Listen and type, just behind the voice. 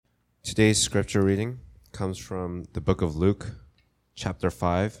Today's scripture reading comes from the book of Luke, chapter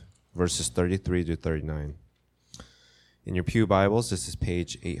 5, verses 33 to 39. In your pew Bibles, this is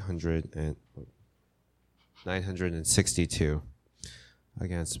page 962.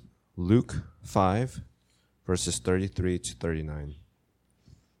 Again, it's Luke 5, verses 33 to 39.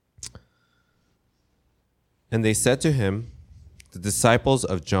 And they said to him, "The disciples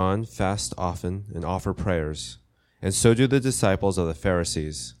of John fast often and offer prayers, and so do the disciples of the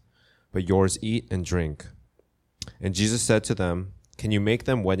Pharisees. But yours eat and drink." And Jesus said to them, "Can you make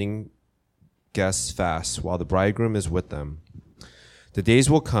them wedding guests fast while the bridegroom is with them? The days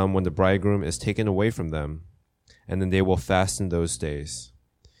will come when the bridegroom is taken away from them, and then they will fast in those days."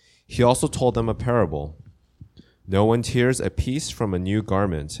 He also told them a parable. "No one tears a piece from a new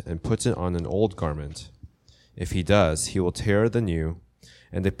garment and puts it on an old garment. If he does, he will tear the new,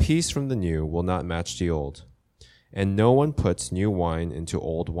 and the piece from the new will not match the old. And no one puts new wine into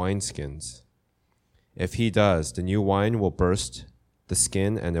old wineskins. If he does, the new wine will burst the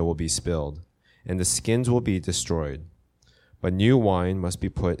skin and it will be spilled, and the skins will be destroyed. But new wine must be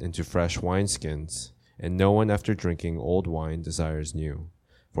put into fresh wineskins, and no one after drinking old wine desires new,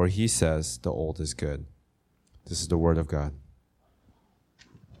 for he says the old is good." This is the word of God.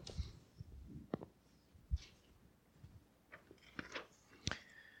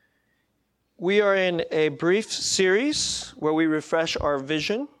 We are in a brief series where we refresh our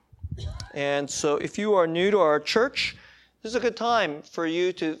vision. And so if you are new to our church, this is a good time for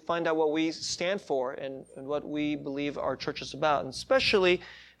you to find out what we stand for and what we believe our church is about. And especially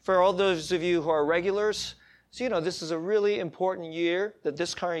for all those of you who are regulars, so this is a really important year that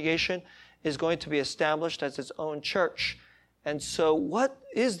this congregation is going to be established as its own church. And so what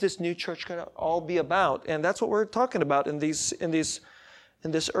is this new church going to all be about? And that's what we're talking about in this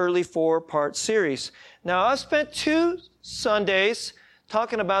early 4-part series. Now, I've spent 2 Sundays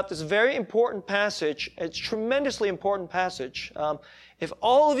talking about this very important passage. It's a tremendously important passage. If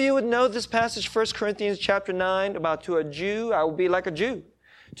all of you would know this passage, 1 Corinthians chapter 9, about to a Jew, I will be like a Jew.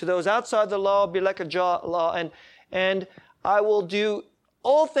 To those outside the law, I'll be like a law. And I will do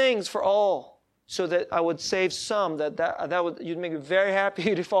all things for all, so that I would save some. That would, you'd make me very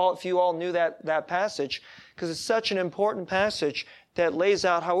happy if you all knew that passage, because it's such an important passage that lays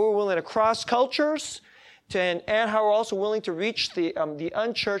out how we're willing to cross cultures and how we're also willing to reach the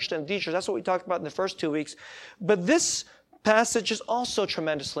unchurched and de-churched. That's what we talked about in the first 2 weeks. But this passage is also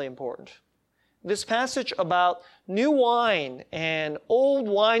tremendously important. This passage about new wine and old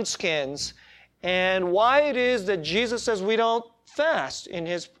wineskins and why it is that Jesus says we don't fast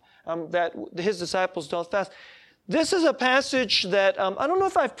that his disciples don't fast. This is a passage that I don't know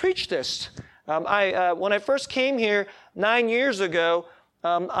if I've preached this. When I first came here 9 years ago,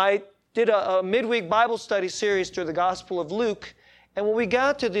 I did a midweek Bible study series through the Gospel of Luke. And when we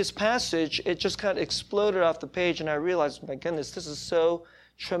got to this passage, it just kind of exploded off the page. And I realized, my goodness, this is so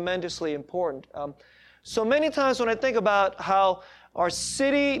tremendously important. So many times when I think about how our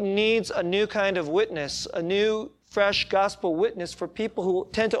city needs a new kind of witness, a new, fresh gospel witness for people who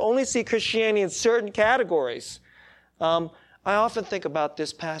tend to only see Christianity in certain categories, I often think about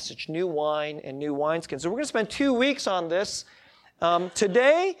this passage, new wine and new wineskins. So we're going to spend 2 weeks on this.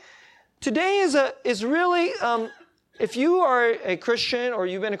 Today is really, if you are a Christian or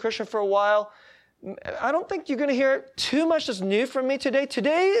you've been a Christian for a while, I don't think you're going to hear too much that's new from me today.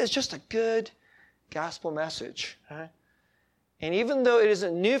 Today is just a good gospel message. Right? And even though it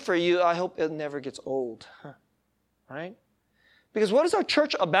isn't new for you, I hope it never gets old. Right? Because what is our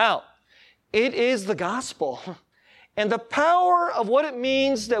church about? It is the gospel. And the power of what it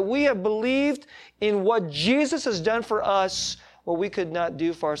means that we have believed in what Jesus has done for us, what we could not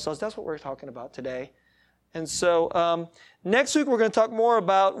do for ourselves. That's what we're talking about today. And so next week we're going to talk more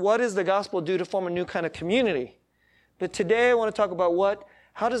about what does the gospel do to form a new kind of community. But today I want to talk about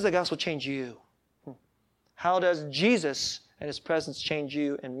how does the gospel change you? How does Jesus and his presence change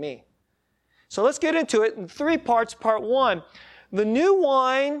you and me? So let's get into it in 3 parts. Part 1, the new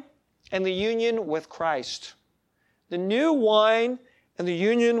wine and the union with Christ. The new wine and the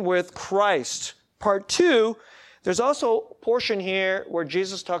union with Christ. Part 2, there's also a portion here where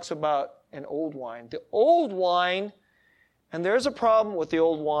Jesus talks about an old wine. The old wine, and there's a problem with the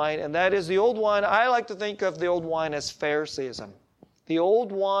old wine, and that is the old wine, I like to think of the old wine as Phariseeism. The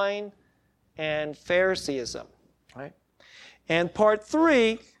old wine and Phariseeism. Right? And part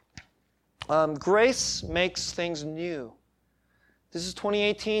 3, grace makes things new. This is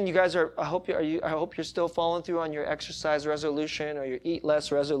 2018. You guys I hope you're still following through on your exercise resolution or your eat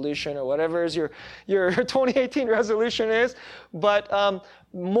less resolution or whatever is your 2018 resolution is. But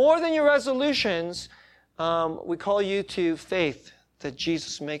more than your resolutions, we call you to faith that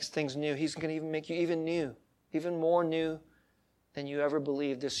Jesus makes things new. He's going to even make you even new, even more new than you ever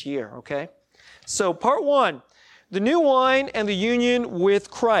believed this year, okay? So part 1, the new wine and the union with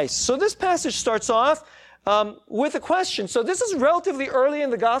Christ. So this passage starts off with a question. So this is relatively early in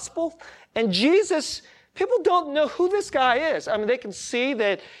the gospel, and Jesus, people don't know who this guy is. I mean, they can see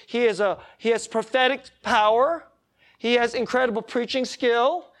that he has prophetic power. He has incredible preaching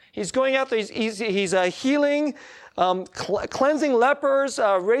skill. He's going out there. He's healing, cleansing lepers,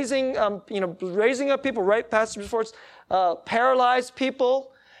 raising up people right past before it's paralyzed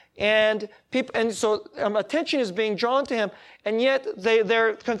people, and so attention is being drawn to him, and yet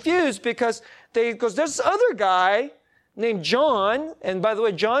they're confused because there's this other guy named John, and by the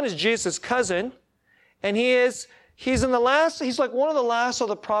way, John is Jesus' cousin, and he's like one of the last of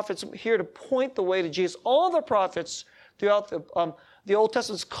the prophets here to point the way to Jesus. All the prophets throughout the Old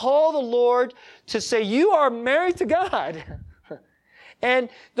Testament call the Lord to say, you are married to God. And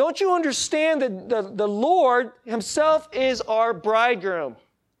don't you understand that the Lord himself is our bridegroom?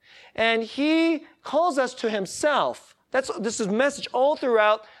 And he calls us to himself. This is a message all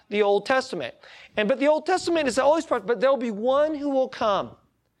throughout the Old Testament. But the Old Testament is always part, but there'll be one who will come,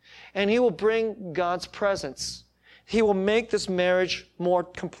 and he will bring God's presence. He will make this marriage more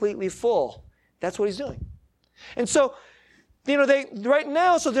completely full. That's what he's doing. And so, right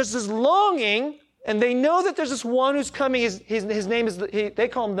now, so there's this longing, and they know that there's this one who's coming. His name is, they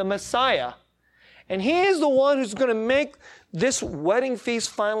call him the Messiah. And he is the one who's going to make this wedding feast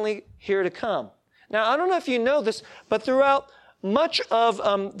finally here to come. Now, I don't know if you know this, but throughout much of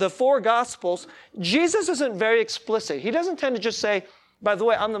the 4 Gospels, Jesus isn't very explicit. He doesn't tend to just say, by the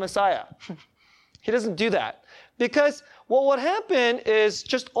way, I'm the Messiah. He doesn't do that. Because what would happen is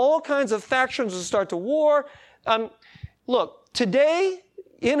just all kinds of factions will start to war. Look, today,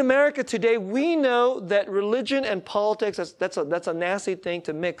 in America today, we know that religion and politics, that's a nasty thing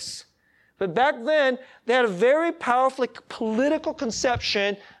to mix. But back then, they had a very powerful political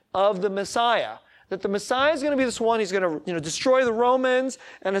conception of the Messiah. That the Messiah is going to be this one, he's going to destroy the Romans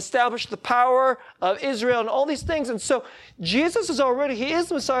and establish the power of Israel and all these things. And so Jesus is he is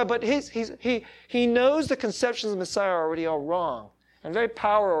the Messiah, but he knows the conceptions of the Messiah are already all wrong and very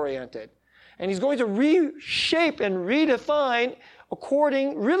power-oriented. And he's going to reshape and redefine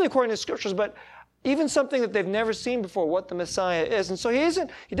according to the Scriptures, but even something that they've never seen before, what the Messiah is. And so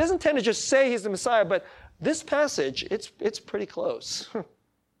he doesn't tend to just say he's the Messiah, but this passage, it's pretty close.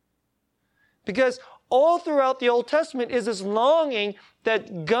 Because all throughout the Old Testament is this longing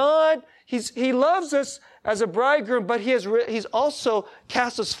that God, he loves us as a bridegroom, but he's also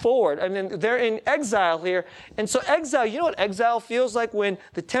cast us forward. I mean, they're in exile here. And so exile, you know what exile feels like when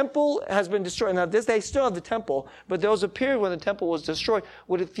the temple has been destroyed. Now, they still have the temple, but there was a period when the temple was destroyed.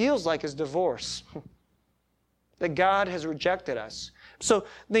 What it feels like is divorce. That God has rejected us. So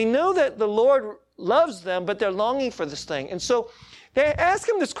they know that the Lord loves them, but they're longing for this thing. And so they ask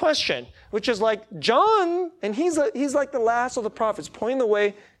him this question, which is like John, and he's like the last of the prophets, pointing the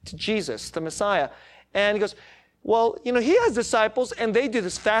way to Jesus, the Messiah. And he goes, well, he has disciples, and they do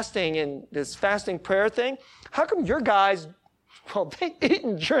this fasting and this fasting prayer thing. How come your guys, they eat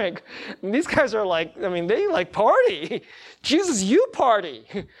and drink? And these guys are they like party. Jesus, you party.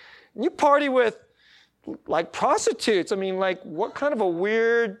 You party with like prostitutes. What kind of a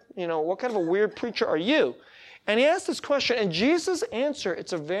weird preacher are you? And he asked this question, and Jesus' answer,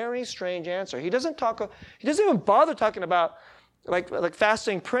 it's a very strange answer. He doesn't even bother talking about like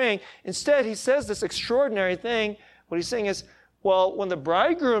fasting, praying. Instead, he says this extraordinary thing. What he's saying is, well, when the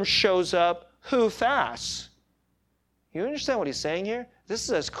bridegroom shows up, who fasts? You understand what he's saying here? This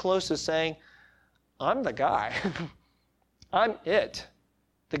is as close as saying, I'm the guy. I'm it.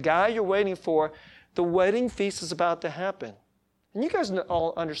 The guy you're waiting for. The wedding feast is about to happen. And you guys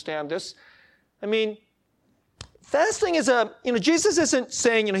all understand this. Fasting is Jesus isn't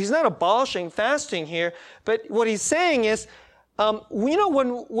saying, he's not abolishing fasting here, but what he's saying is, when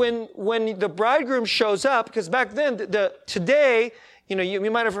the bridegroom shows up, because back then, today,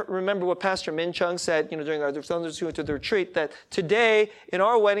 you might have remembered what Pastor Min Chung said, during our those who went to the retreat, that today in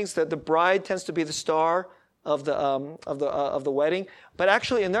our weddings, that the bride tends to be the star of the wedding, but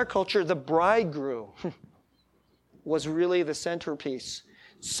actually in their culture, the bridegroom was really the centerpiece.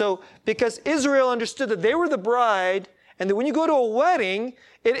 So, because Israel understood that they were the bride, and that when you go to a wedding,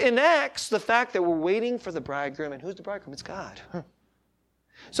 it enacts the fact that we're waiting for the bridegroom. And who's the bridegroom? It's God.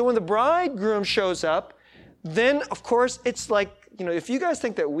 So when the bridegroom shows up, then, of course, it's like, if you guys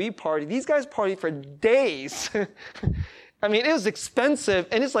think that we party, these guys party for days. It was expensive,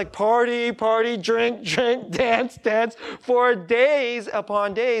 and it's like party, drink, dance, for days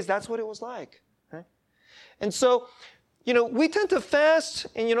upon days. That's what it was like. Right? And so we tend to fast,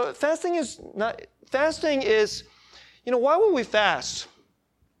 and fasting is, why would we fast?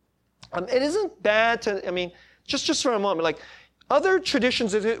 It isn't bad to, just for a moment, like other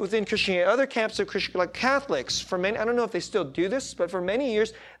traditions within Christianity, other camps of Christianity, like Catholics, for many, I don't know if they still do this, but for many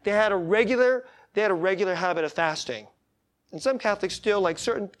years, they had a regular habit of fasting. And some Catholics still, like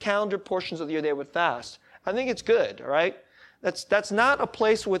certain calendar portions of the year, they would fast. I think it's good, all right? That's not a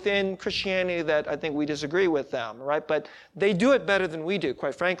place within Christianity that I think we disagree with them, right? But they do it better than we do,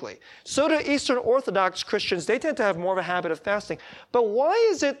 quite frankly. So do Eastern Orthodox Christians. They tend to have more of a habit of fasting. But why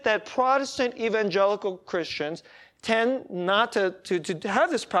is it that Protestant evangelical Christians tend not to have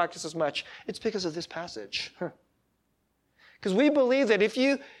this practice as much? It's because of this passage. Because we believe that if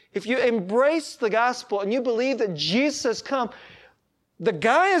you embrace the gospel and you believe that Jesus has come, the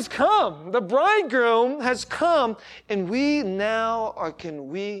guy has come, the bridegroom has come, and we now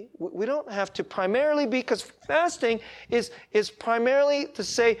we don't have to primarily, because fasting is primarily to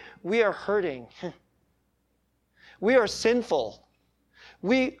say we are hurting. We are sinful.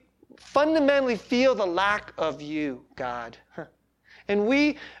 We fundamentally feel the lack of you, God. And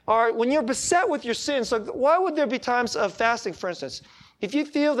when you're beset with your sins, so why would there be times of fasting, for instance? If you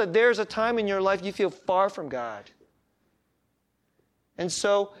feel that there's a time in your life you feel far from God. And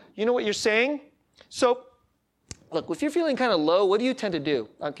so, you know what you're saying? So, look, if you're feeling kind of low, what do you tend to do?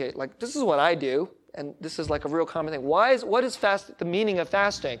 Okay, like this is what I do, and this is like a real common thing. What is the meaning of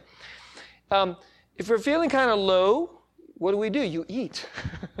fasting? If we're feeling kind of low, what do? You eat.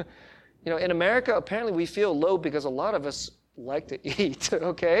 In America, apparently we feel low because a lot of us like to eat,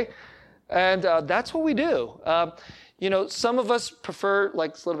 okay? And that's what we do. Some of us prefer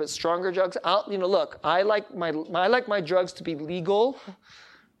like a little bit stronger drugs. Look, I like my drugs to be legal,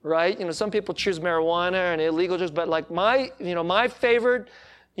 right? Some people choose marijuana and illegal drugs, but like my favorite,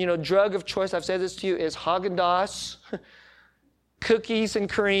 drug of choice, I've said this to you, is Haagen-Dazs, cookies and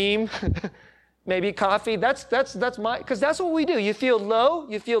cream, maybe coffee. That's because that's what we do. You feel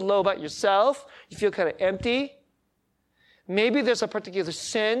low about yourself. You feel kind of empty. Maybe there's a particular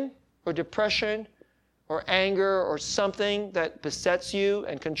sin or depression or anger or something that besets you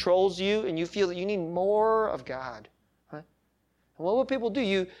and controls you, and you feel that you need more of God. Right? And what people do?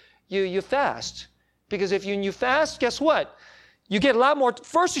 You fast. Because if you fast, guess what? You get a lot more,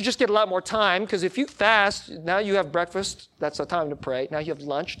 first you just get a lot more time, because if you fast, now you have breakfast, that's the time to pray. Now you have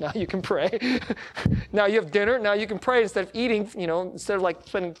lunch, now you can pray. Now you have dinner, now you can pray instead of eating, instead of like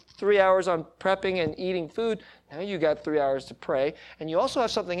spending 3 hours on prepping and eating food, now you got 3 hours to pray. And you also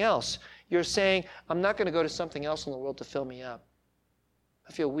have something else. You're saying, I'm not going to go to something else in the world to fill me up.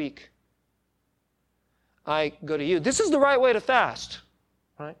 I feel weak. I go to you. This is the right way to fast,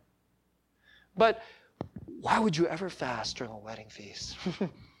 right? But why would you ever fast during a wedding feast?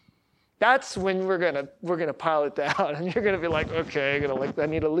 That's when we're gonna pile it down, and you're gonna be like, okay, I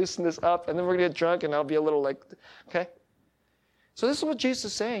need to loosen this up, and then we're gonna get drunk, and I'll be a little like, okay. So this is what Jesus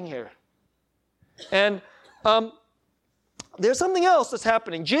is saying here, and there's something else that's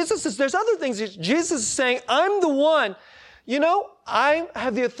happening. There's other things. Jesus is saying, I'm the one. I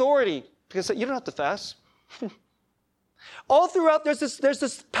have the authority, because you don't have to fast. All throughout, there's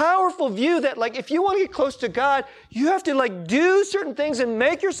this powerful view that, like, if you want to get close to God, you have to, like, do certain things and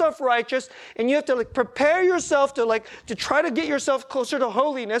make yourself righteous, and you have to, like, prepare yourself to try to get yourself closer to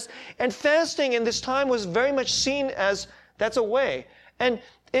holiness. And fasting in this time was very much seen as that's a way. And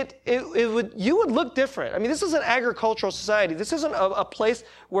you would look different. I mean, this is an agricultural society. This isn't a place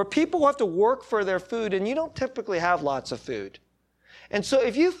where people have to work for their food, and you don't typically have lots of food. And so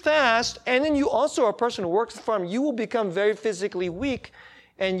if you fast, and then you also are a person who works at the farm, you will become very physically weak,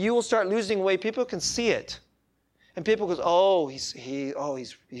 and you will start losing weight. People can see it. And people go,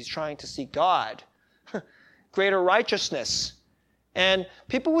 he's trying to see God. Greater righteousness. And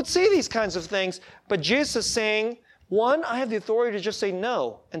people would see these kinds of things. But Jesus is saying, one, I have the authority to just say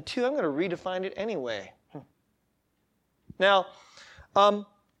no. And two, I'm going to redefine it anyway. Now,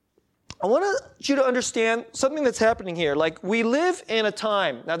 I want you to understand something that's happening here. Like, we live in a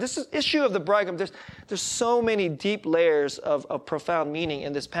time. Now, this is issue of the bridegroom. There's so many deep layers of profound meaning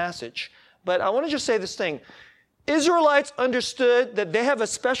in this passage. But I want to just say this thing. Israelites understood that they have a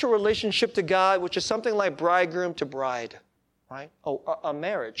special relationship to God, which is something like bridegroom to bride, right? A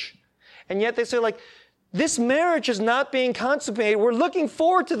marriage. And yet they say, like, this marriage is not being consummated. We're looking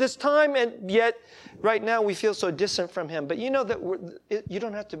forward to this time, and yet right now we feel so distant from Him. But you know that you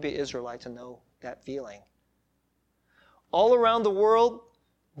don't have to be Israelite to know that feeling. All around the world,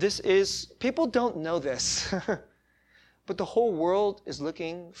 people don't know this. But the whole world is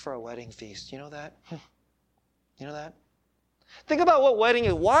looking for a wedding feast. You know that? You know that? Think about what wedding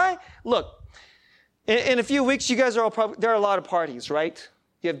is. Why? Look, In a few weeks, you guys are all probably, there are a lot of parties, right?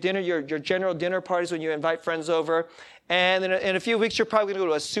 You have dinner, your general dinner parties when you invite friends over. And in a few weeks, you're probably going to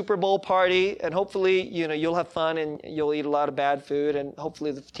go to a Super Bowl party. And hopefully, you'll have fun and you'll eat a lot of bad food. And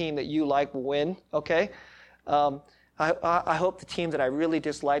hopefully the team that you like will win, okay? I hope the team that I really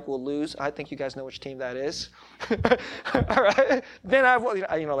dislike will lose. I think you guys know which team that is. All right. Then I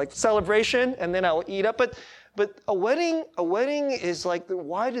will, like celebration, and then I will eat up. But a wedding is like,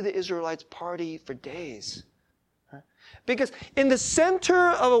 why do the Israelites party for days? Because in the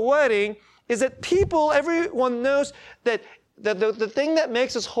center of a wedding is that everyone knows that the thing that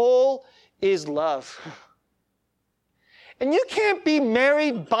makes us whole is love. And you can't be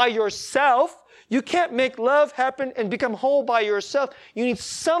married by yourself. You can't make love happen and become whole by yourself. You need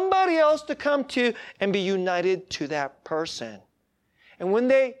somebody else to come to and be united to that person. And when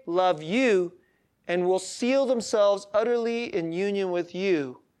they love you and will seal themselves utterly in union with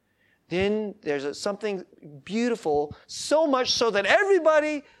you, then there's something beautiful, so much so that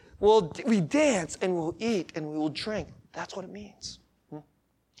everybody we dance and we'll eat and we will drink. That's what it means.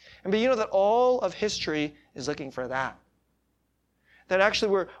 But you know that all of history is looking for that. That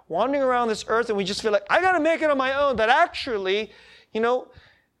actually we're wandering around this earth and we just feel like, I got to make it on my own. That actually,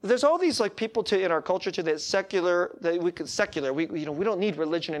 there's all these like people in our culture today we don't need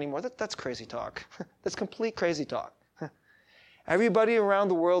religion anymore. That's crazy talk. That's complete crazy talk. Everybody around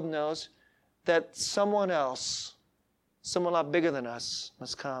the world knows that someone else, someone a lot bigger than us,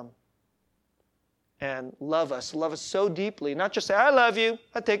 must come and love us so deeply. Not just say, I love you,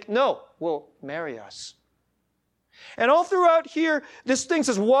 will marry us. And all throughout here, this thing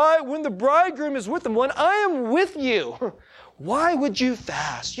says, why, when the bridegroom is with them, when I am with you, why would you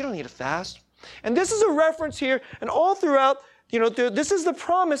fast? You don't need to fast. And this is a reference here, and all throughout, this is the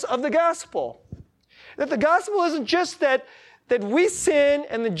promise of the gospel. That the gospel isn't just that we sin,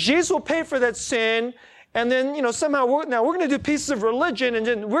 and then Jesus will pay for that sin, and then, somehow we're going to do pieces of religion, and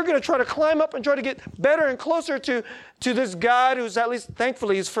then we're going to try to climb up and try to get better and closer to this God who's at least,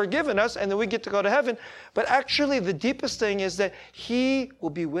 thankfully, He's forgiven us, and then we get to go to heaven. But actually, the deepest thing is that He will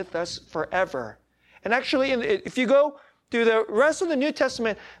be with us forever. And actually, if you go through the rest of the New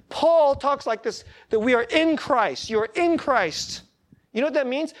Testament, Paul talks like this, that we are in Christ. You are in Christ. You know what that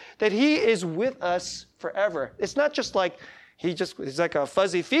means? That He is with us forever. It's not just like He's like a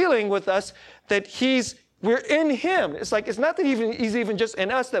fuzzy feeling with us, that we're in Him. It's not that He's even just in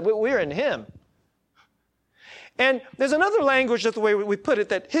us, that we're in Him. And there's another language, that's the way we put it,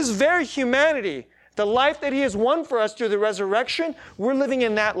 that His very humanity, the life that He has won for us through the resurrection, we're living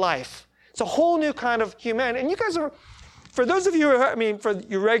in that life. It's a whole new kind of humanity. And you guys for those of you for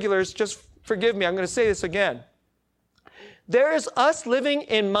you regulars, just forgive me, I'm going to say this again. There is us living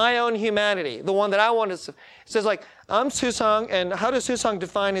in my own humanity, the one that I want to. It says I'm Susang, and how does Susang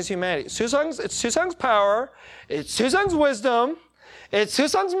define his humanity? It's Susang's power, it's Susang's wisdom, it's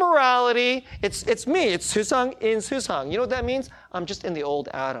Susang's morality, it's me, it's Susang in Susang. You know what that means? I'm just in the old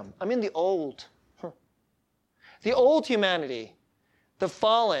Adam. I'm in the old. The old humanity, the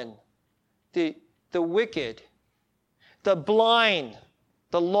fallen, the wicked, the blind,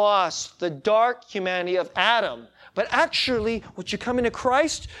 the lost, the dark humanity of Adam. But actually, when you come into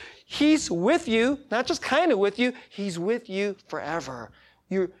Christ, He's with you, not just kind of with you, He's with you forever.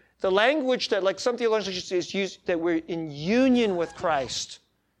 The language that some theologians use, that we're in union with Christ,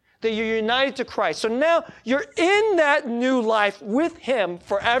 that you're united to Christ. So now you're in that new life with Him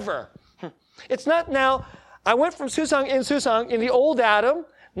forever. It's not now, I went from Susang in the old Adam,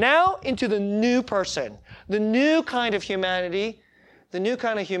 now into the new person, the new kind of humanity,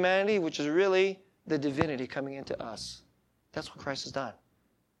 which is really the divinity coming into us. That's what Christ has done.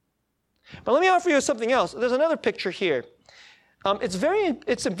 But let me offer you something else. There's another picture here. It's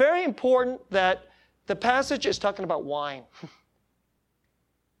very important that the passage is talking about wine.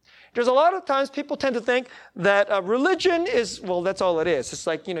 There's a lot of times people tend to think that religion is, that's all it is. It's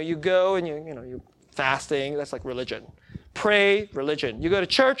like, you go and you're fasting, that's like religion. Pray, religion. You go to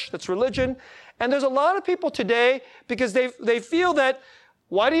church, that's religion. And there's a lot of people today, because they feel that,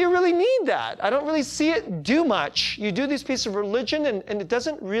 why do you really need that? I don't really see it do much. You do these pieces of religion and it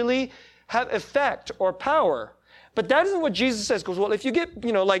doesn't really have effect or power. But that isn't what Jesus says. Because, if you get,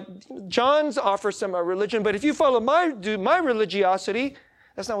 like John's offers some religion, but if you follow my religiosity,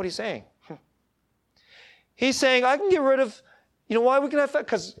 that's not what he's saying. He's saying, I can get rid of, why we can have effect?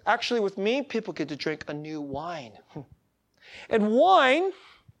 Because actually with me, people get to drink a new wine. And wine,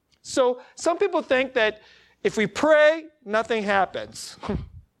 so some people think that if we pray, nothing happens.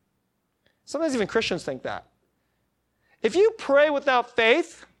 Sometimes even Christians think that. If you pray without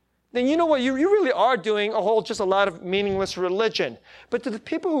faith, then you know what? You really are doing just a lot of meaningless religion. But to the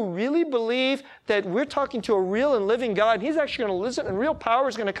people who really believe that we're talking to a real and living God, and He's actually going to listen, and real power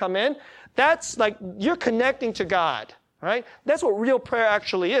is going to come in, that's like you're connecting to God, right? That's what real prayer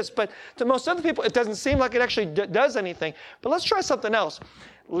actually is. But to most other people, it doesn't seem like it actually does anything. But let's try something else.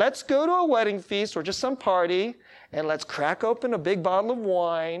 Let's go to a wedding feast or just some party, and let's crack open a big bottle of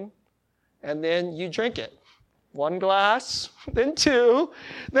wine, and then you drink it. 1 glass, then 2,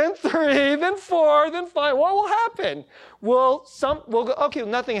 then 3, then 4, then 5. What will happen? We'll go, okay,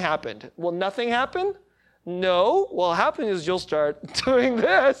 nothing happened. Will nothing happen? No. What will happen is you'll start doing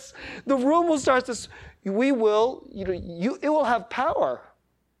this. The room will start this. It will have power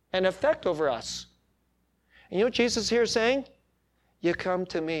and effect over us. And you know what Jesus here is saying? You come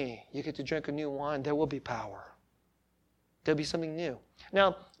to me. You get to drink a new wine. There will be power. There'll be something new.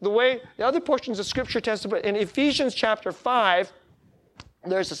 Now, the other portions of Scripture tends to put, in Ephesians chapter 5,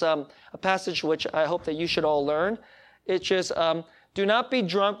 there's this, a passage which I hope that you should all learn. It's just, do not be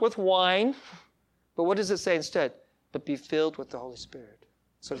drunk with wine, but what does it say instead? But be filled with the Holy Spirit.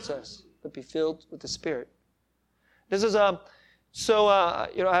 That's what it says. But be filled with the Spirit. This is, I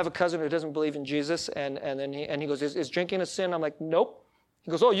have a cousin who doesn't believe in Jesus, and then he goes, is drinking a sin? I'm like, nope.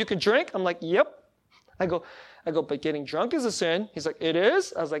 He goes, oh, you can drink? I'm like, yep. I go, but getting drunk is a sin. He's like, it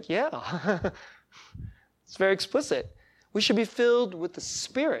is? I was like, yeah. It's very explicit. We should be filled with the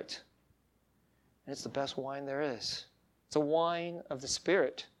Spirit. And it's the best wine there is. It's a wine of the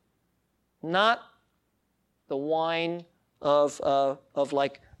Spirit. Not the wine of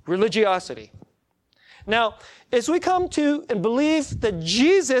like religiosity. Now, as we come to and believe that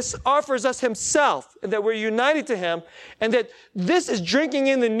Jesus offers us Himself, and that we're united to Him, and that this is drinking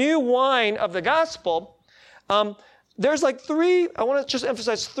in the new wine of the gospel, there's like I want to just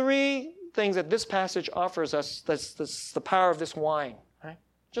emphasize 3 things that this passage offers us. That's the power of this wine. Right?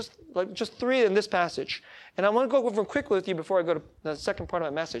 Just 3 in this passage. And I want to go over them quickly with you before I go to the second part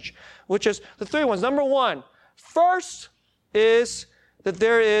of my message, which is the 3 ones. Number 1, first is that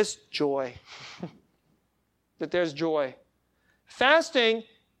there is joy. That there's joy. Fasting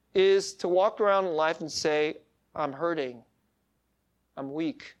is to walk around in life and say, I'm hurting. I'm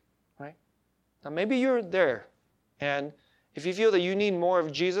weak. Right? Now maybe you're there. And if you feel that you need more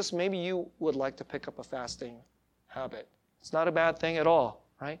of Jesus, maybe you would like to pick up a fasting habit. It's not a bad thing at all.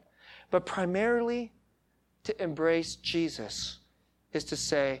 Right? But primarily to embrace Jesus is to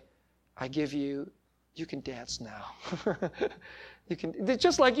say, I give you can dance now. You can,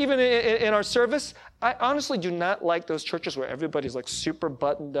 just like even in our service, I honestly do not like those churches where everybody's like super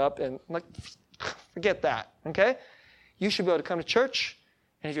buttoned up and like, forget that, okay? You should be able to come to church,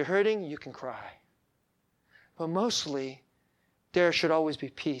 and if you're hurting, you can cry. But mostly, there should always be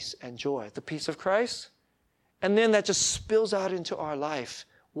peace and joy, the peace of Christ. And then that just spills out into our life.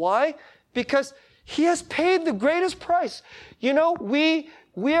 Why? Because He has paid the greatest price. You know, we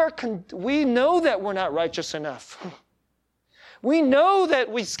know that we're not righteous enough. We know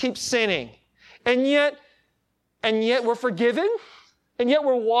that we keep sinning, and yet we're forgiven, and yet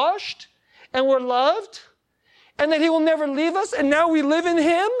we're washed, and we're loved, and that He will never leave us, and now we live in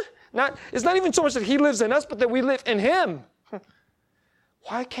Him. It's not even so much that He lives in us, but that we live in Him.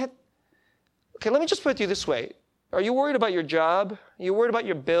 Okay, let me just put it to you this way. Are you worried about your job? Are you worried about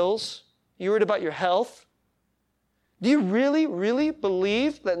your bills? Are you worried about your health? Do you really, really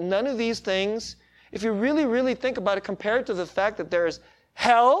believe that none of these things, if you really, really think about it, compared to the fact that there is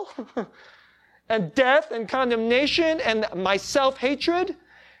hell and death and condemnation and my self-hatred,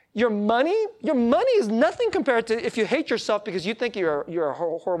 your money is nothing compared to if you hate yourself because you think you're a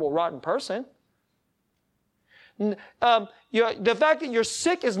horrible, rotten person. The fact that you're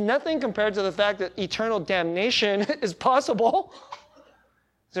sick is nothing compared to the fact that eternal damnation is possible.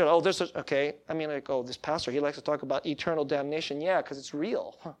 So, this pastor, he likes to talk about eternal damnation. Yeah, because it's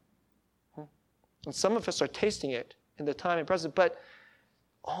real. And some of us are tasting it in the time and present, but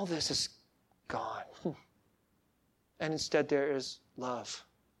all this is gone. And instead there is love,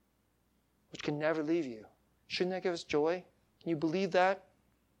 which can never leave you. Shouldn't that give us joy? Can you believe that?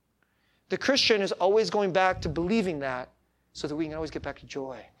 The Christian is always going back to believing that so that we can always get back to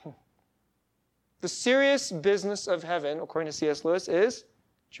joy. The serious business of heaven, according to C.S. Lewis, is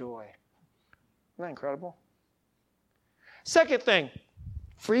joy. Isn't that incredible? Second thing,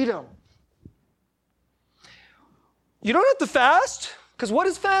 freedom. You don't have to fast, because what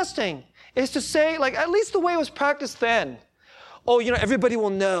is fasting? It's to say, like, at least the way it was practiced then. Oh, everybody will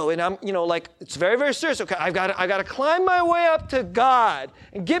know, and it's very, very serious. Okay, I got to climb my way up to God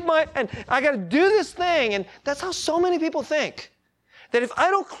and and I got to do this thing, and that's how so many people think. That if I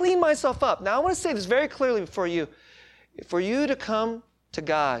don't clean myself up, now I want to say this very clearly for you to come to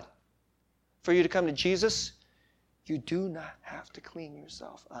God, for you to come to Jesus, you do not have to clean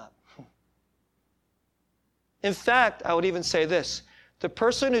yourself up. In fact, I would even say this. The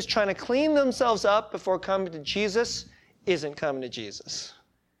person who's trying to clean themselves up before coming to Jesus isn't coming to Jesus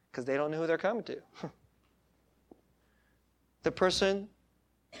because they don't know who they're coming to. The person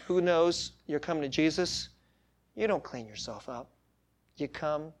who knows you're coming to Jesus, you don't clean yourself up. You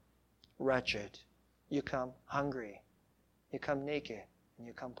come wretched. You come hungry. You come naked. And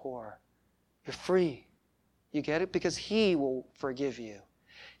you come poor. You're free. You get it? Because He will forgive you.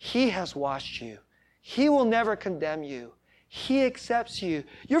 He has washed you. He will never condemn you. He accepts you.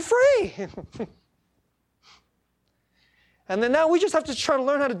 You're free. And then now we just have to try to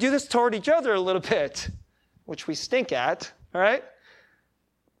learn how to do this toward each other a little bit, which we stink at, all right?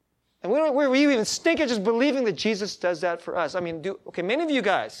 And we even stink at just believing that Jesus does that for us. I mean, many of you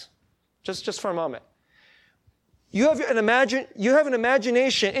guys, just for a moment, you have an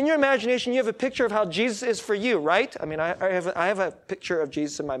imagination. In your imagination, you have a picture of how Jesus is for you, right? I mean, I have a picture of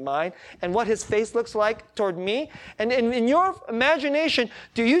Jesus in my mind and what His face looks like toward me. And in your imagination,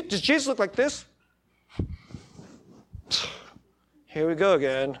 does Jesus look like this? Here we go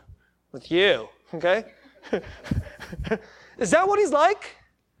again with you, okay? Is that what He's like?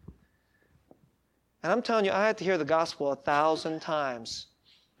 And I'm telling you, I had to hear the gospel 1,000 times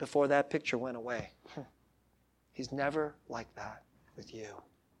before that picture went away. He's never like that with you.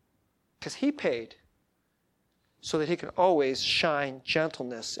 Because He paid so that He could always shine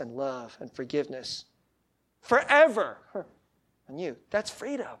gentleness and love and forgiveness forever on you. That's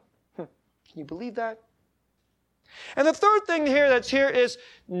freedom. Can you believe that? And the third thing that's here is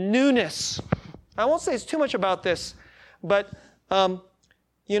newness. I won't say it's too much about this, but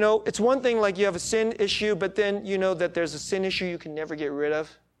it's one thing like you have a sin issue, but then you know that there's a sin issue you can never get rid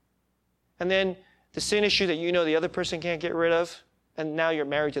of. And then the sin issue that you know the other person can't get rid of, and now you're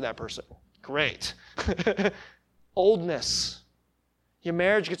married to that person. Great. Oldness. Your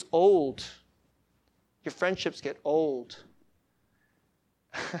marriage gets old. Your friendships get old.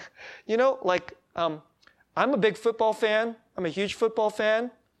 I'm a big football fan. I'm a huge football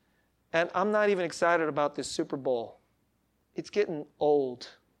fan, and I'm not even excited about this Super Bowl. It's getting old.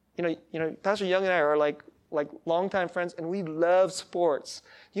 Pastor Young and I are like longtime friends, and we love sports.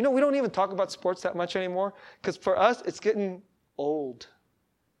 We don't even talk about sports that much anymore because for us, it's getting old.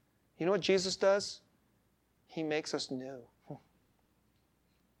 You know what Jesus does? He makes us new.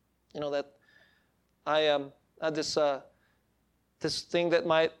 I had this thing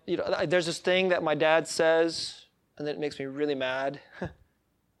that there's this thing that my dad says, and then it makes me really mad.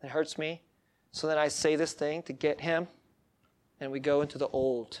 It hurts me. So then I say this thing to get him, and we go into the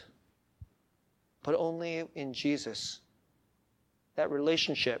old. But only in Jesus. That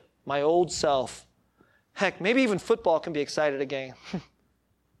relationship, my old self. Heck, maybe even football can be excited again.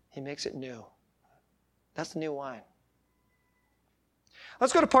 He makes it new. That's the new wine.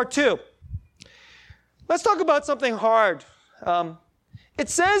 Let's go to part 2. Let's talk about something hard. It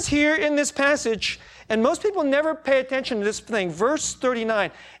says here in this passage, and most people never pay attention to this thing, verse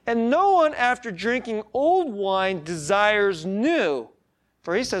 39, and no one after drinking old wine desires new,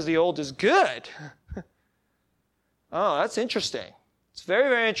 for he says the old is good. Oh, that's interesting. It's very,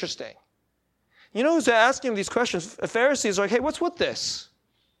 very interesting. You know who's asking these questions? Pharisees are like, hey, what's with this?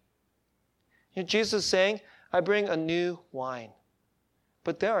 Jesus is saying, I bring a new wine.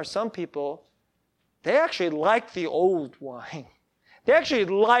 But there are some people, they actually like the old wine. They actually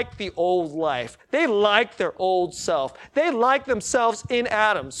like the old life. They like their old self. They like themselves in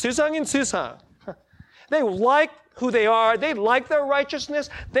Adam. Susang in Susang. They like who they are. They like their righteousness.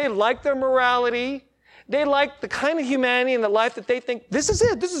 They like their morality. They like the kind of humanity in the life that they think, this is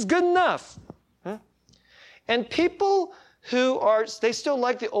it. This is good enough. And people they still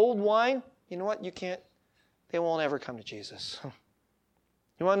like the old wine, you know what? They won't ever come to Jesus.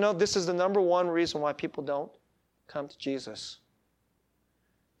 You want to know, this is the number one reason why people don't come to Jesus.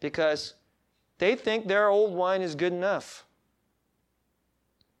 Because they think their old wine is good enough.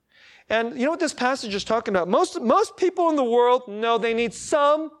 And you know what this passage is talking about? Most people in the world know they need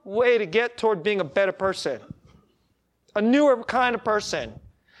some way to get toward being a better person. A newer kind of person.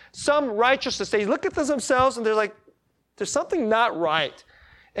 Some righteousness. They look at themselves and they're like, there's something not right.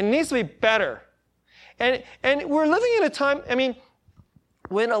 And it needs to be better. And we're living in a time,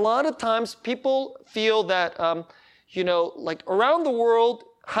 when a lot of times people feel that, like around the world,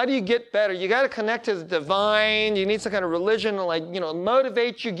 how do you get better? You got to connect to the divine. You need some kind of religion to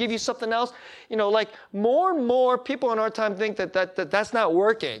motivate you, give you something else. More and more people in our time think that's not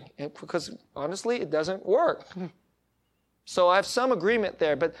working. Because honestly, it doesn't work. So I have some agreement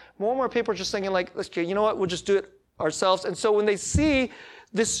there. But more and more people are just thinking okay, you know what? We'll just do it ourselves. And so when they see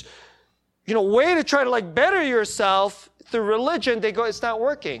this way to try to like better yourself through religion, they go, it's not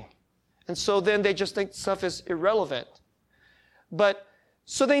working. And so then they just think stuff is irrelevant. But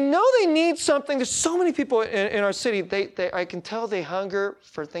so they know they need something. There's so many people in our city, I can tell they hunger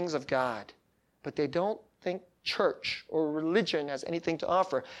for things of God, but they don't think church or religion has anything to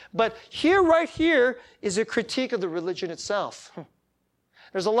offer. But right here is a critique of the religion itself.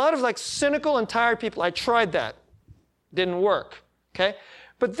 There's a lot of like cynical and tired people. I tried that. Didn't work. Okay?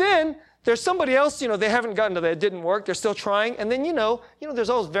 But then there's somebody else, they haven't gotten to that. It didn't work. They're still trying. And then, there's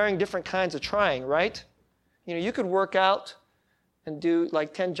always varying different kinds of trying, right? You could work out and do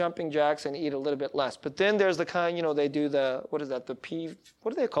like 10 jumping jacks and eat a little bit less. But then there's the kind, they do what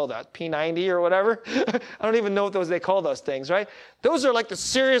do they call that? P90 or whatever? I don't even know what they call those things, right? Those are like the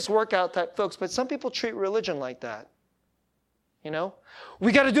serious workout type folks. But some people treat religion like that.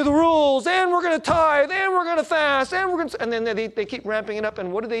 We got to do the rules, and we're going to tithe, and we're going to fast, and then they keep ramping it up.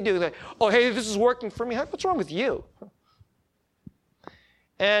 And what do? They, oh, hey, this is working for me. What's wrong with you?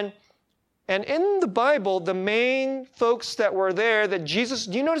 And in the Bible, the main folks that were there, do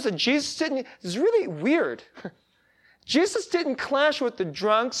you notice that Jesus didn't, it's really weird. Jesus didn't clash with the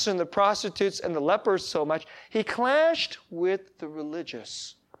drunks and the prostitutes and the lepers so much. He clashed with the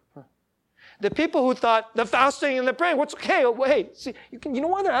religious. The people who thought the fasting and the praying, what's okay? Oh, wait, see, you know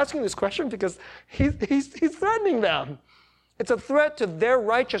why they're asking this question? Because he's threatening them. It's a threat to their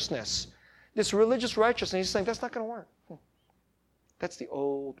righteousness, this religious righteousness. He's saying that's not going to work. That's the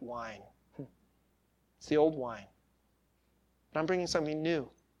old wine. It's the old wine. And I'm bringing something new.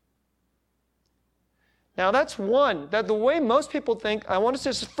 Now that's one. That the way most people think, I want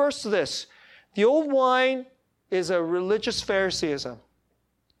to say first this. The old wine is a religious Phariseeism.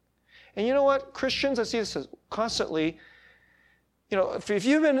 And you know what? Christians, I see this constantly. If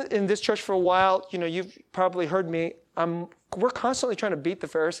you've been in this church for a while, you've probably heard me. We're constantly trying to beat the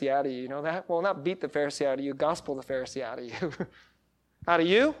Pharisee out of you. You know that? Well, not beat the Pharisee out of you, gospel the Pharisee out of you. Out of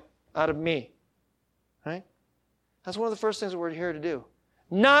you, out of me. Right? That's one of the first things that we're here to do.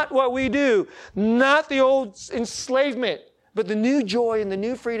 Not what we do. Not the old enslavement, but the new joy and the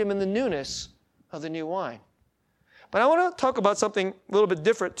new freedom and the newness of the new wine. But I want to talk about something a little bit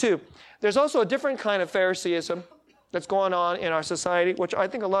different too. There's also a different kind of Phariseeism that's going on in our society, which I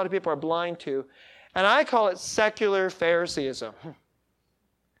think a lot of people are blind to. And I call it secular Phariseeism.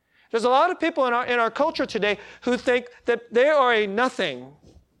 There's a lot of people in our culture today who think that they are a nothing.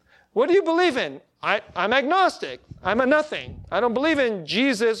 What do you believe in? I'm agnostic. I'm a nothing. I don't believe in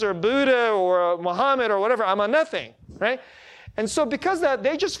Jesus or Buddha or Muhammad or whatever. I'm a nothing, right? And so because of that,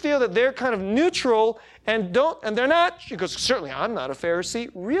 they just feel that they're kind of neutral and they're not, because certainly I'm not a Pharisee.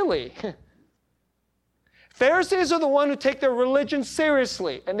 Really? Pharisees are the one who take their religion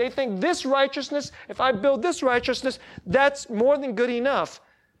seriously. And they think this righteousness, if I build this righteousness, that's more than good enough.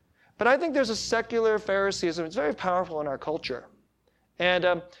 But I think there's a secular Phariseeism. It's very powerful in our culture.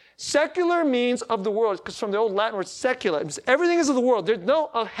 And secular means of the world, because from the old Latin word secula, it means everything is of the world. There's no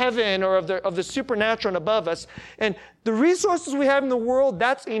of heaven or of the supernatural and above us. And the resources we have in the world,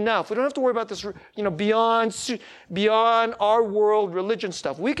 that's enough. We don't have to worry about this, beyond our world religion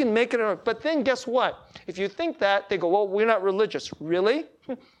stuff. We can make it. But then guess what? If you think that, they go, well, we're not religious. Really?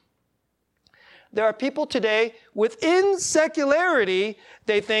 There are people today within secularity,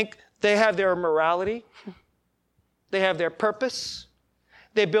 they think they have their morality. They have their purpose.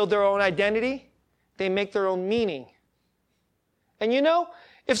 They build their own identity. They make their own meaning. And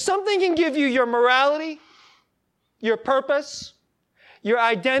if something can give you your morality, your purpose, your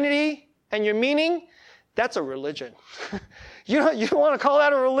identity, and your meaning, that's a religion. You don't want to call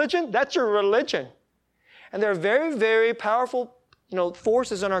that a religion? That's your religion. And there are very, very powerful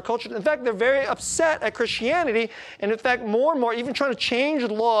forces in our culture. In fact, they're very upset at Christianity. And in fact, more and more, even trying to change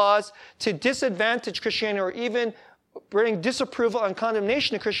laws to disadvantage Christianity or even bring disapproval and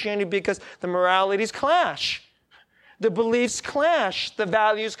condemnation to Christianity because the moralities clash. The beliefs clash. The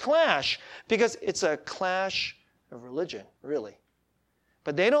values clash. Because it's a clash of religion, really.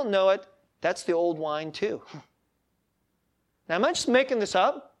 But they don't know it. That's the old wine too. Now, am I just making this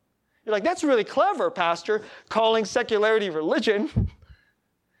up? You're like, that's really clever, Pastor, calling secularity religion.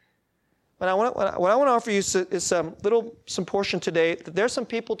 But what I want to offer you is some portion today. There's some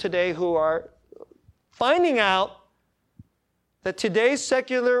people today who are finding out that today's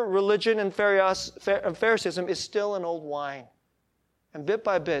secular religion and Phariseeism is still an old wine. And bit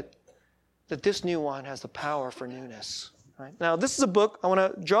by bit, that this new wine has the power for newness. Right? Now, this is a book. I want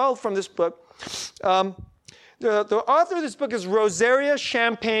to draw from this book. The author of this book is Rosaria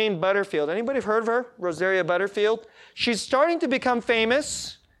Champagne Butterfield. Anybody have heard of her? Rosaria Butterfield. She's starting to become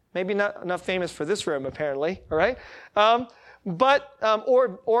famous. Maybe not enough famous for this room, apparently. All right? but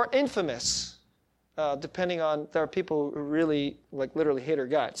or infamous, depending on, there are people who really like literally hate her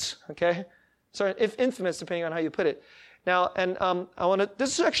guts. Okay, sorry, if infamous, depending on how you put it. Now, and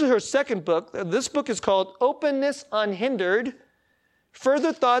this is actually her second book. This book is called Openness Unhindered: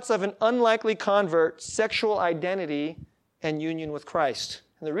 Further Thoughts of an Unlikely Convert, Sexual Identity, and Union with Christ.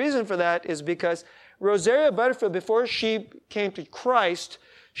 And the reason for that is because Rosaria Butterfield, before she came to Christ,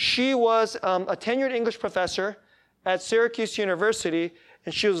 she was a tenured English professor at Syracuse University,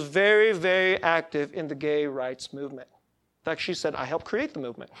 and she was very, very active in the gay rights movement. In fact, she said, I helped create the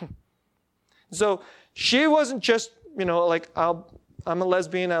movement. So she wasn't just, like, I'm a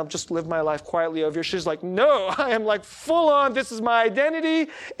lesbian, I'll just live my life quietly over here. She's like, no, I am like full on, this is my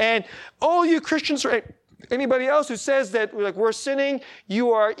identity, and all you Christians, or anybody else who says that like we're sinning,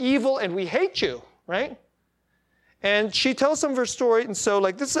 you are evil and we hate you, right? And she tells some of her story, and so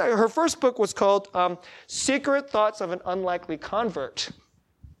like this, her first book was called Secret Thoughts of an Unlikely Convert.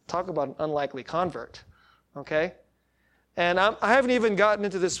 Talk about an unlikely convert, okay? And I haven't even gotten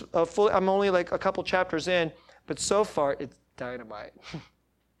into this fully. I'm only like a couple chapters in, but so far it's dynamite.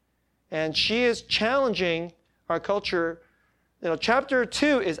 And she is challenging our culture. Chapter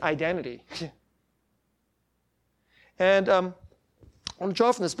 2 is identity. And I want to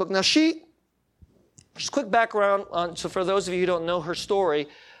draw from this book. Now just quick background so for those of you who don't know her story,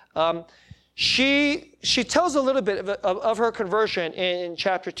 she tells a little bit of her conversion in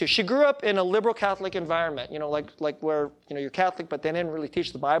chapter 2. She grew up in a liberal Catholic environment, like where you're Catholic, but they didn't really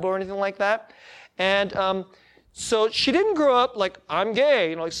teach the Bible or anything like that. And so she didn't grow up like, I'm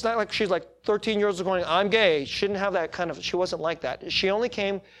gay. It's not like she's like 13 years old going, I'm gay. She didn't have that kind of, she wasn't like that. She only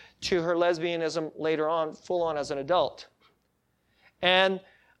came to her lesbianism later on, full on as an adult. And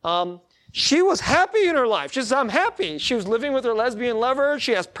she was happy in her life. She says, I'm happy. She was living with her lesbian lover.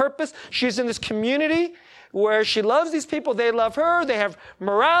 She has purpose. She's in this community where she loves these people. They love her. They have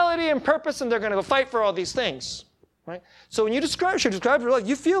morality and purpose, and they're going to go fight for all these things. Right? So when she describes her life,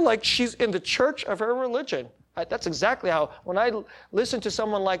 you feel like she's in the church of her religion. That's exactly how, when I listen to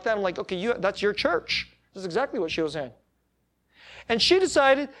someone like that, I'm like, okay, that's your church. That's exactly what she was in. And she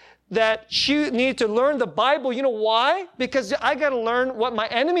decided that she needed to learn the Bible. You know why? Because I got to learn what my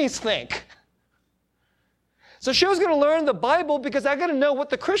enemies think. So she was going to learn the Bible because I got to know what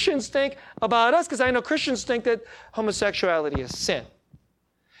the Christians think about us, because I know Christians think that homosexuality is sin.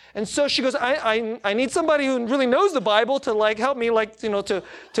 And so she goes, I need somebody who really knows the Bible to like help me, like to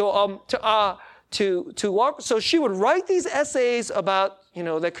walk. So she would write these essays about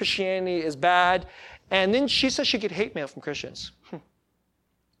that Christianity is bad, and then she said she get hate mail from Christians.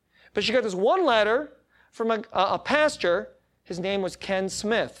 But she got this one letter from a pastor. His name was Ken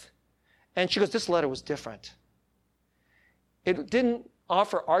Smith. And she goes, this letter was different. It didn't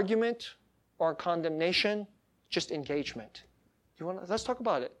offer argument or condemnation, just engagement. Let's talk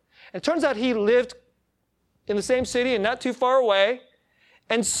about it. And it turns out he lived in the same city and not too far away.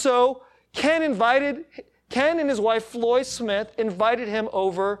 And so Ken and his wife, Floyd Smith, invited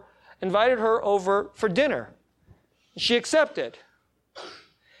her over for dinner. She accepted.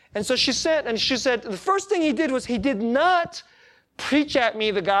 And so she said, the first thing he did was he did not preach at me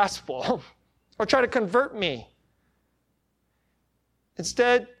the gospel or try to convert me.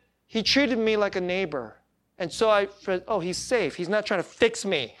 Instead, he treated me like a neighbor. And so I said, oh, he's safe. He's not trying to fix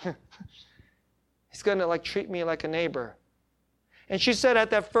me. He's going to treat me like a neighbor. And she said at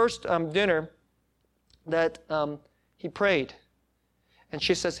that first dinner that he prayed. And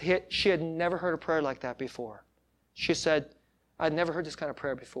she says she had never heard a prayer like that before. She said, I'd never heard this kind of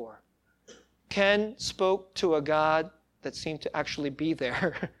prayer before. Ken spoke to a God that seemed to actually be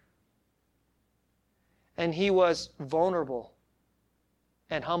there. And he was vulnerable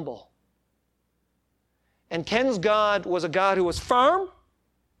and humble. And Ken's God was a God who was firm,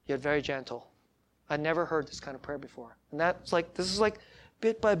 yet very gentle. I'd never heard this kind of prayer before. And this is like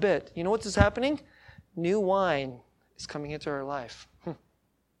bit by bit. You know what's happening? New wine is coming into her life.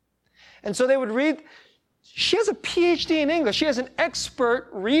 And so they would read. She has a PhD in English. She is an expert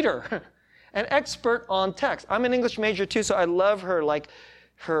reader, an expert on text. I'm an English major too, so I love her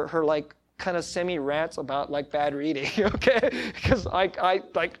her kind of semi-rants about bad reading, okay? Because I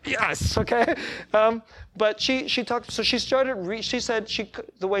yes, okay? But she talked, so she started, she said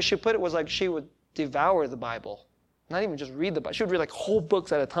the way she put it was she would devour the Bible. Not even just read the Bible. She would read whole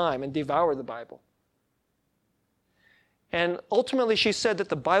books at a time and devour the Bible. And ultimately, she said that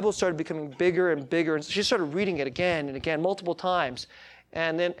the Bible started becoming bigger and bigger, and she started reading it again and again, multiple times.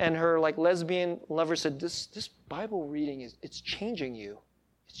 And her lesbian lover said, "This Bible reading it's changing you.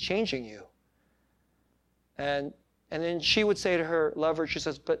 It's changing you." And then she would say to her lover, she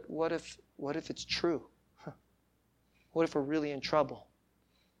says, "But what if it's true? What if we're really in trouble?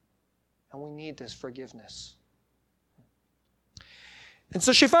 And we need this forgiveness. And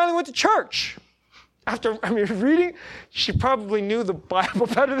so she finally went to church. After reading, she probably knew the Bible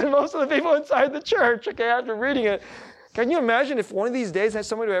better than most of the people inside the church, okay, after reading it. Can you imagine if one of these days had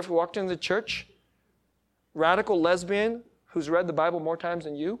somebody who ever walked into the church, radical lesbian, who's read the Bible more times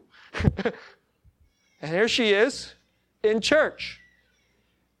than you? And here she is in church.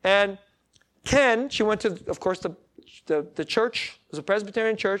 And Ken, she went to, of course, the church. It was a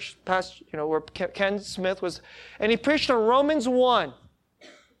Presbyterian church, past, where Ken Smith was, and he preached on Romans 1.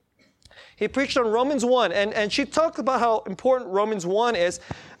 He preached on Romans 1, and she talked about how important Romans 1 is.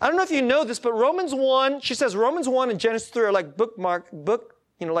 I don't know if you know this, but Romans 1, she says Romans 1 and Genesis 3 are like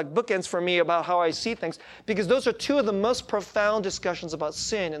bookends for me about how I see things, because those are two of the most profound discussions about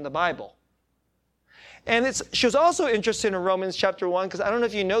sin in the Bible. And she was also interested in Romans chapter 1, because I don't know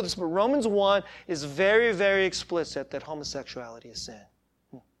if you know this, but Romans 1 is very, very explicit that homosexuality is sin.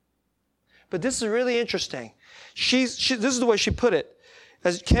 But this is really interesting. This is the way she put it.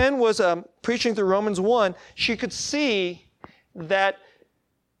 As Ken was preaching through Romans 1, she could see that,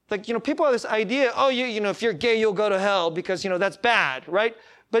 people have this idea, if you're gay, you'll go to hell because, that's bad, right?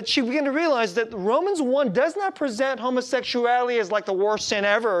 But she began to realize that Romans 1 does not present homosexuality as like the worst sin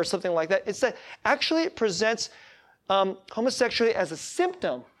ever or something like that. It's that actually it presents homosexuality as a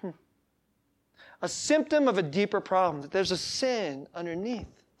symptom of a deeper problem, that there's a sin underneath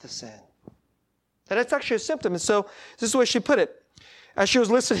the sin. That it's actually a symptom. And so this is the way she put it. As she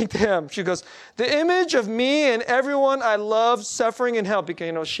was listening to him, she goes, the image of me and everyone I love suffering in hell,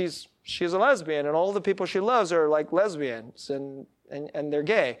 because, she's a lesbian and all the people she loves are like lesbians and they're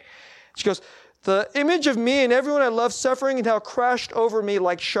gay. She goes, the image of me and everyone I love suffering in hell crashed over me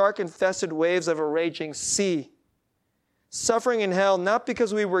like shark-infested waves of a raging sea. Suffering in hell, not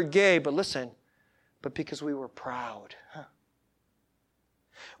because we were gay, but listen, but because we were proud.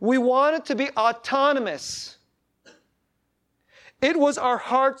 We wanted to be autonomous. It was our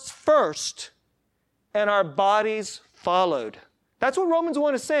hearts first, and our bodies followed. That's what Romans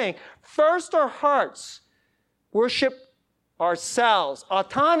 1 is saying. First, our hearts worship ourselves,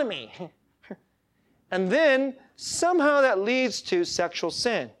 autonomy. And then, somehow that leads to sexual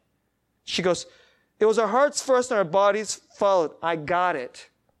sin. She goes, it was our hearts first, and our bodies followed. I got it.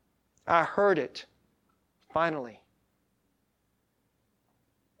 I heard it. Finally.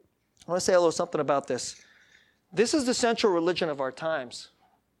 I want to say a little something about this. This is the central religion of our times.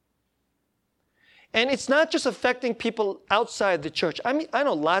 And it's not just affecting people outside the church. I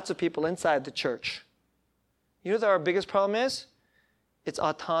know lots of people inside the church. You know what our biggest problem is? It's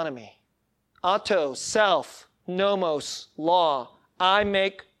autonomy. Auto, self, nomos, law. I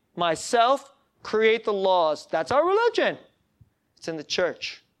make myself create the laws. That's our religion. It's in the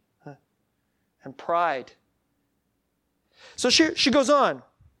church. And pride. So she goes on.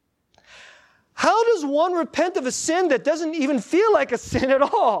 How does one repent of a sin that doesn't even feel like a sin at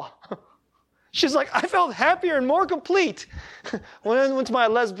all? She's like, I felt happier and more complete when I went to my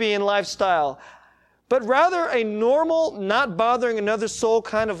lesbian lifestyle. But rather a normal, not bothering another soul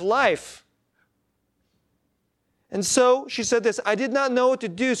kind of life. And so she said this, I did not know what to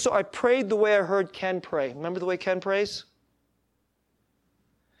do, so I prayed the way I heard Ken pray. Remember the way Ken prays?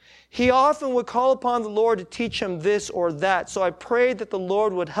 He often would call upon the Lord to teach him this or that. So I prayed that the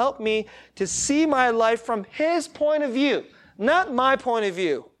Lord would help me to see my life from His point of view, not my point of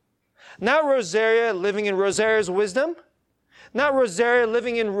view. Not Rosaria living in Rosaria's wisdom. Not Rosaria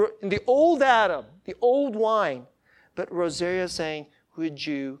living in the old Adam, the old wine. But Rosaria saying, would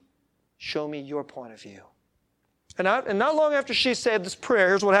you show me your point of view? And not long after she said this prayer,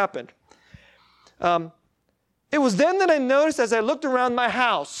 here's what happened. It was then that I noticed as I looked around my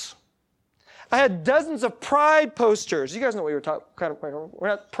house, I had dozens of pride posters. You guys know what we were talking about. We're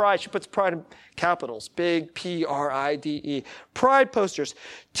not pride. She puts pride in capitals. Big P-R-I-D-E. Pride posters.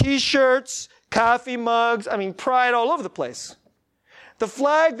 T-shirts, coffee mugs. Pride all over the place. The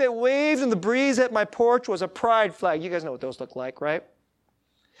flag that waved in the breeze at my porch was a pride flag. You guys know what those look like, right?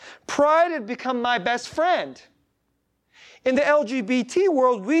 Pride had become my best friend. In the LGBT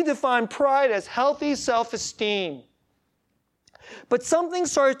world, we define pride as healthy self-esteem. But something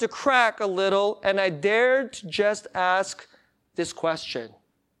started to crack a little, and I dared to just ask this question.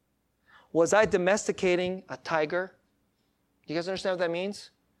 Was I domesticating a tiger? You guys understand what that means?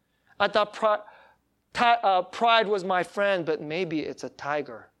 I thought pride was my friend, but maybe it's a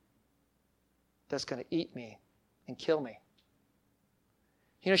tiger that's going to eat me and kill me.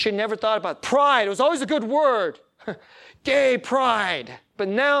 She never thought about pride. It was always a good word. Gay pride. But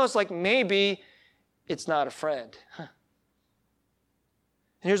now it's like maybe it's not a friend.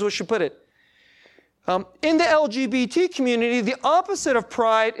 And here's what she put it. In the LGBT community, the opposite of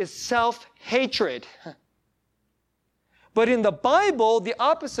pride is self-hatred. But in the Bible, the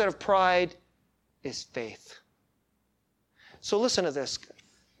opposite of pride is faith. So listen to this.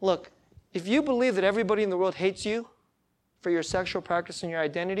 Look, if you believe that everybody in the world hates you for your sexual practice and your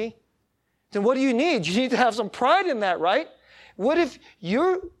identity, then what do you need? You need to have some pride in that, right? What if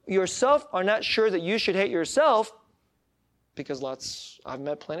you yourself are not sure that you should hate yourself? Because I've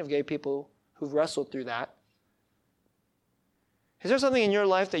met plenty of gay people who've wrestled through that. Is there something in your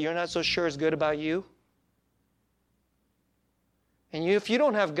life that you're not so sure is good about you? And if you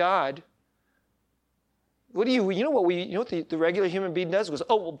don't have God, what do you know what the regular human being does? It goes,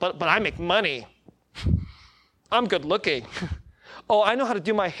 oh, well, but I make money. I'm good looking. Oh, I know how to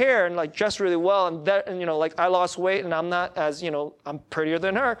do my hair and like dress really well, and like I lost weight and I'm not as, I'm prettier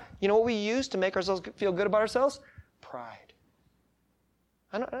than her. You know what we use to make ourselves feel good about ourselves? Pride.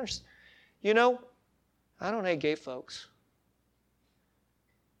 I don't understand. I don't hate gay folks.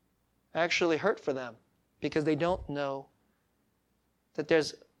 I actually hurt for them because they don't know that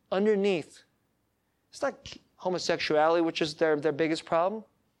there's underneath. It's not homosexuality, which is their biggest problem.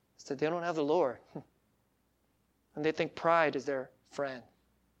 It's that they don't have the Lord. And they think pride is their friend.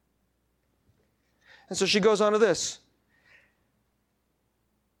 And so she goes on to this.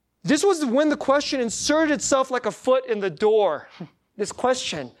 This was when the question inserted itself like a foot in the door. This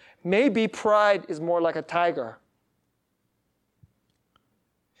question, maybe pride is more like a tiger.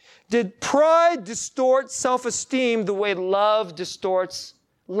 Did pride distort self-esteem the way lust distorts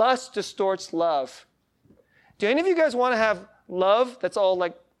love? Do any of you guys want to have love that's all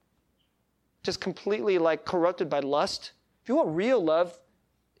like just completely like corrupted by lust? If you want real love,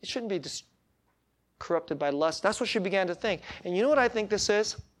 it shouldn't be just corrupted by lust. That's what she began to think. And you know what I think this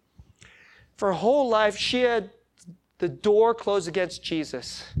is? For her whole life, she had the door closed against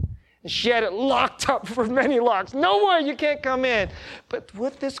Jesus. And she had it locked up for many locks. No way, you can't come in. But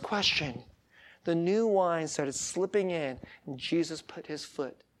with this question, the new wine started slipping in, and Jesus put his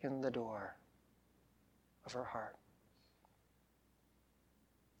foot in the door of her heart.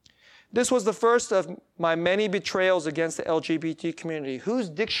 This was the first of my many betrayals against the LGBT community. Whose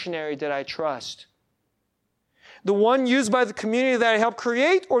dictionary did I trust? The one used by the community that I helped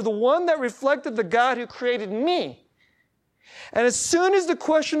create, or the one that reflected the God who created me? And as soon as the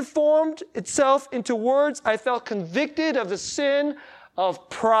question formed itself into words, I felt convicted of the sin of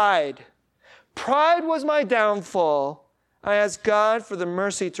pride. Pride was my downfall. I asked God for the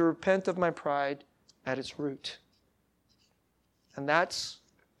mercy to repent of my pride at its root. And that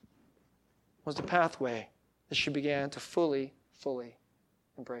was the pathway that she began to fully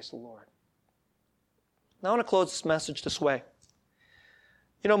embrace the Lord. Now I want to close this message this way.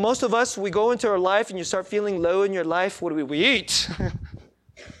 Most of us, we go into our life and you start feeling low in your life. What do we eat?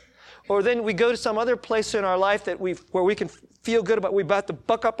 Or then we go to some other place in our life where we can feel good about. We're about to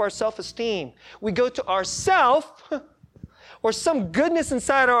buck up our self-esteem. We go to ourself or some goodness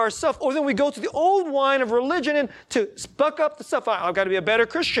inside of ourself. Or then we go to the old wine of religion and to buck up the stuff. I've got to be a better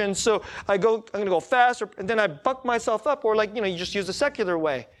Christian, so I'm going to go fast, and then I buck myself up. Or you just use the secular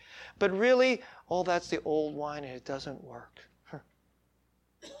way. But really, all that's the old wine and it doesn't work.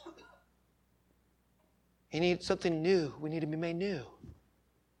 You need something new. We need to be made new.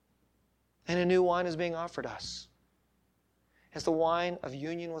 And a new wine is being offered us. It's the wine of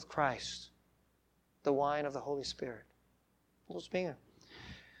union with Christ. The wine of the Holy Spirit. Let's be here.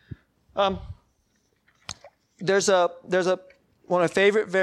 There's one of my favorite